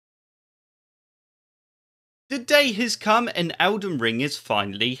The day has come and Elden Ring is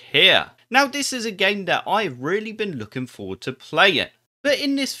finally here. Now this is a game that I've really been looking forward to playing. But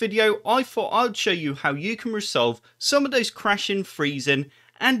in this video I thought I'd show you how you can resolve some of those crashing, freezing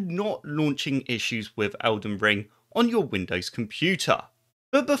and not launching issues with Elden Ring on your Windows computer.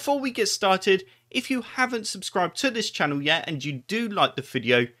 But before we get started, if you haven't subscribed to this channel yet and you do like the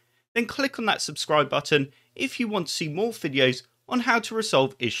video, then click on that subscribe button if you want to see more videos on how to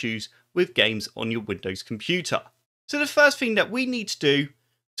resolve issues with games on your Windows computer. So the first thing that we need to do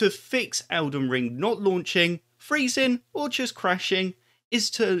to fix Elden Ring not launching, freezing or just crashing is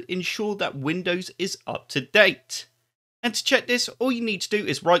to ensure that Windows is up to date. And to check this, all you need to do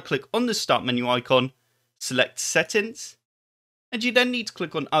is right click on the start menu icon, select settings, and you then need to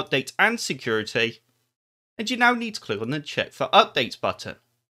click on update and security, and you now need to click on the check for updates button.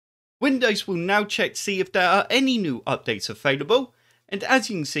 Windows will now check to see if there are any new updates available, and as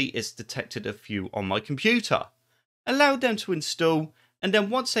you can see it's detected a few on my computer. Allow them to install, and then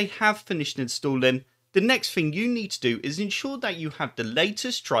once they have finished installing, the next thing you need to do is ensure that you have the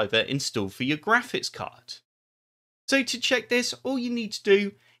latest driver installed for your graphics card. So to check this, all you need to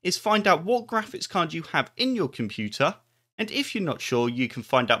do is find out what graphics card you have in your computer, and if you're not sure you can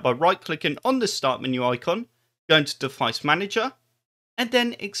find out by right clicking on the start menu icon, going to device manager, and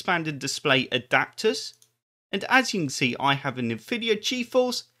then expand and display adapters. And as you can see, I have an Nvidia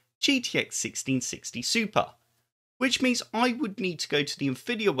GeForce GTX 1660 Super, which means I would need to go to the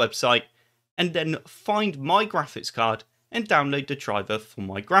Nvidia website and then find my graphics card and download the driver for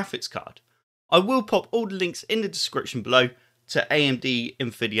my graphics card. I will pop all the links in the description below to AMD,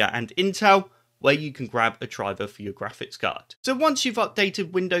 Nvidia and Intel, where you can grab a driver for your graphics card. So once you've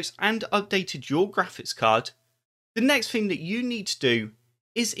updated Windows and updated your graphics card, the next thing that you need to do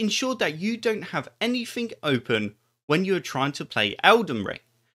is ensure that you don't have anything open when you're trying to play Elden Ring,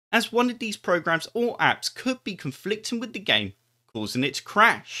 as one of these programs or apps could be conflicting with the game, causing it to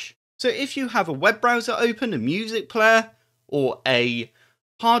crash. So if you have a web browser open, a music player, or a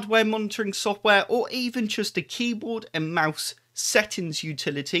hardware monitoring software, or even just a keyboard and mouse settings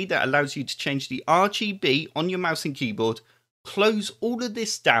utility that allows you to change the RGB on your mouse and keyboard, close all of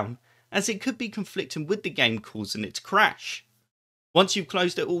this down, as it could be conflicting with the game, causing it to crash. Once you've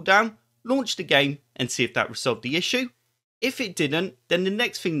closed it all down, launch the game and see if that resolved the issue. If it didn't, then the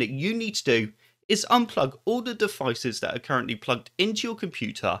next thing that you need to do is unplug all the devices that are currently plugged into your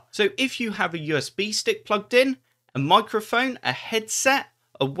computer. So if you have a USB stick plugged in, a microphone, a headset,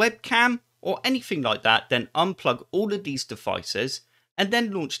 a webcam, or anything like that, then unplug all of these devices and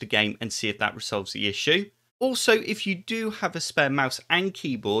then launch the game and see if that resolves the issue. Also, if you do have a spare mouse and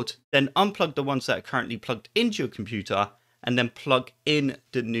keyboard, then unplug the ones that are currently plugged into your computer and then plug in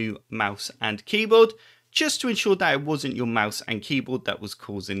the new mouse and keyboard, just to ensure that it wasn't your mouse and keyboard that was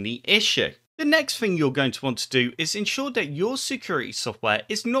causing the issue. The next thing you're going to want to do is ensure that your security software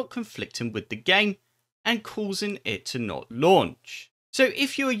is not conflicting with the game and causing it to not launch. So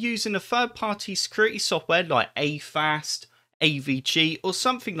if you are using a third-party security software like AFAST, AVG or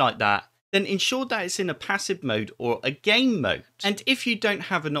something like that, then ensure that it's in a passive mode or a game mode. And if you don't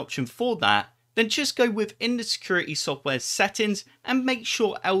have an option for that, then just go within the security software settings and make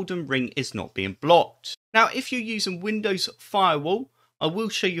sure Elden Ring is not being blocked. Now, if you're using Windows Firewall, I will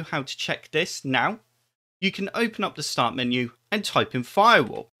show you how to check this now. You can open up the start menu and type in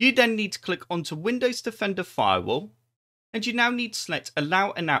Firewall. You then need to click onto Windows Defender Firewall, and you now need to select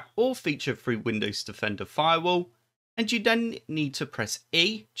Allow an app or feature through Windows Defender Firewall, and you then need to press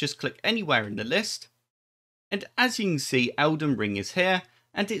E, just click anywhere in the list. And as you can see, Elden Ring is here,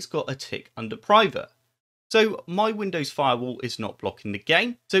 and it's got a tick under private. So my Windows Firewall is not blocking the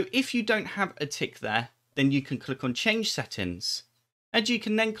game. So if you don't have a tick there, then you can click on Change Settings. And you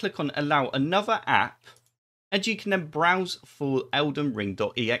can then click on Allow another app. And you can then browse for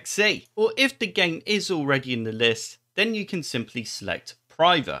eldenring.exe. Or if the game is already in the list, then you can simply select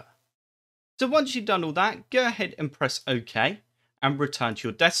Private. So once you've done all that, go ahead and press OK. And return to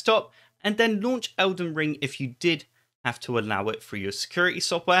your desktop. And then launch Elden Ring if you did have to allow it through your security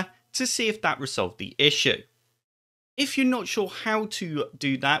software to see if that resolved the issue. If you're not sure how to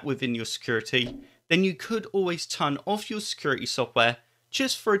do that within your security, then you could always turn off your security software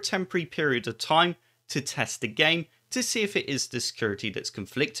just for a temporary period of time to test the game to see if it is the security that's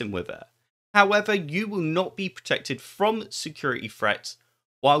conflicting with it. However, you will not be protected from security threats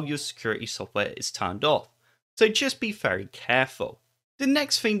while your security software is turned off. So just be very careful. The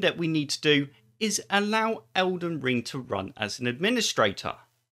next thing that we need to do is allow Elden Ring to run as an administrator.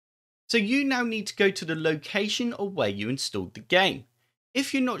 So you now need to go to the location of where you installed the game.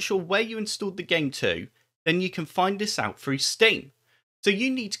 If you're not sure where you installed the game to, then you can find this out through Steam. So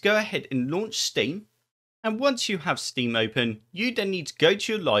you need to go ahead and launch Steam, And once you have Steam open, you then need to go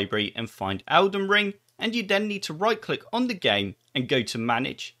to your library and find Elden Ring, and you then need to right click on the game and go to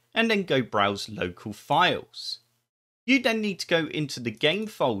manage, and then go browse local files. You then need to go into the game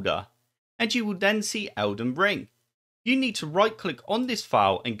folder, and you will then see Elden Ring. You need to right click on this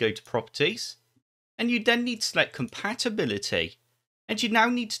file and go to properties, and you then need to select compatibility, and you now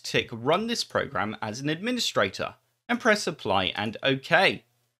need to tick run this program as an administrator and press apply and OK.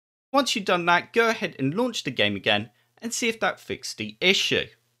 Once you've done that, go ahead and launch the game again and see if that fixed the issue.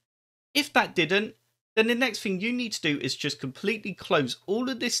 If that didn't, then the next thing you need to do is just completely close all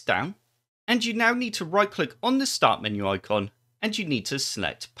of this down, and you now need to right click on the start menu icon and you need to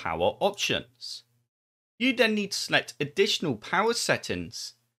select power options. You then need to select additional power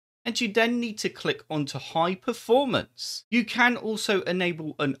settings, and you then need to click onto high performance. You can also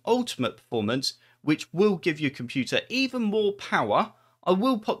enable an ultimate performance, which will give your computer even more power. I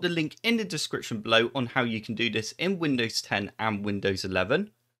will pop the link in the description below on how you can do this in Windows 10 and Windows 11.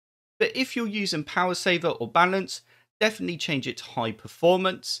 But if you're using power saver or balance, definitely change it to high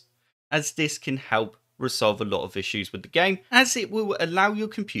performance, as this can help resolve a lot of issues with the game, as it will allow your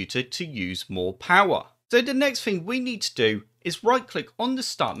computer to use more power. So the next thing we need to do is right click on the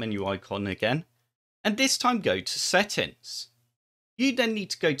start menu icon again, and this time go to settings. You then need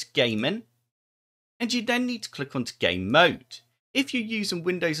to go to gaming, and you then need to click onto game mode. If you're using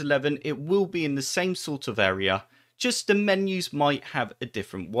Windows 11, it will be in the same sort of area, just the menus might have a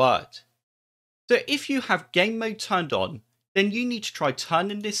different word. So if you have game mode turned on, then you need to try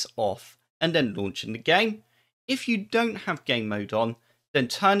turning this off and then launching the game. If you don't have game mode on, then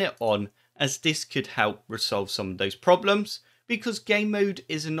turn it on, as this could help resolve some of those problems, because game mode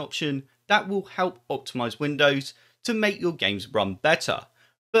is an option that will help optimize Windows to make your games run better.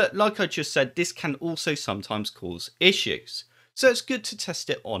 But like I just said, this can also sometimes cause issues, so it's good to test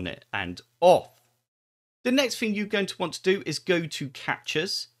it on it and off. The next thing you're going to want to do is go to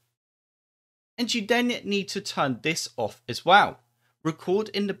captures, and you then need to turn this off as well. Record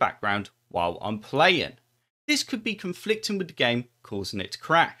in the background while I'm playing. This could be conflicting with the game, causing it to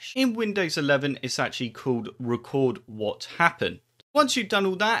crash. In Windows 11, it's actually called record what happened. Once you've done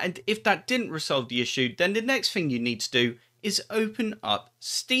all that, and if that didn't resolve the issue, then the next thing you need to do is open up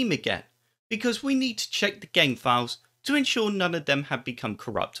Steam again, because we need to check the game files to ensure none of them have become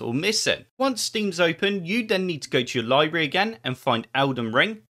corrupt or missing. Once Steam's open, you then need to go to your library again and find Elden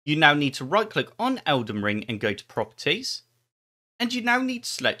Ring. You now need to right click on Elden Ring and go to properties, and you now need to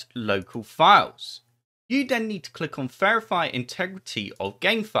select local files. You then need to click on verify integrity of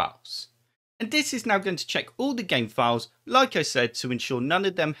game files. And this is now going to check all the game files, like I said, to ensure none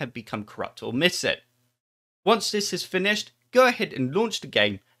of them have become corrupt or missing. Once this is finished, go ahead and launch the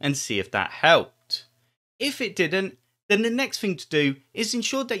game and see if that helped. If it didn't, then the next thing to do is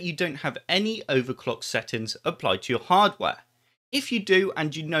ensure that you don't have any overclock settings applied to your hardware. If you do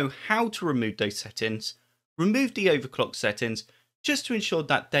and you know how to remove those settings, remove the overclock settings just to ensure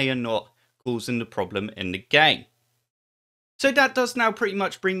that they are not causing the problem in the game. So that does now pretty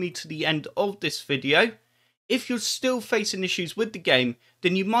much bring me to the end of this video. If you're still facing issues with the game,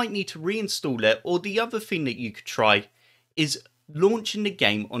 then you might need to reinstall it, or the other thing that you could try is launching the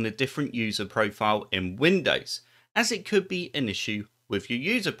game on a different user profile in Windows, as it could be an issue with your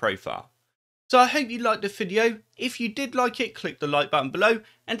user profile. So I hope you liked the video. If you did like it, click the like button below,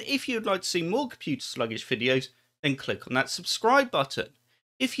 and if you'd like to see more computer sluggish videos, then click on that subscribe button.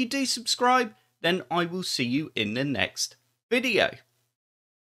 If you do subscribe, then I will see you in the next video.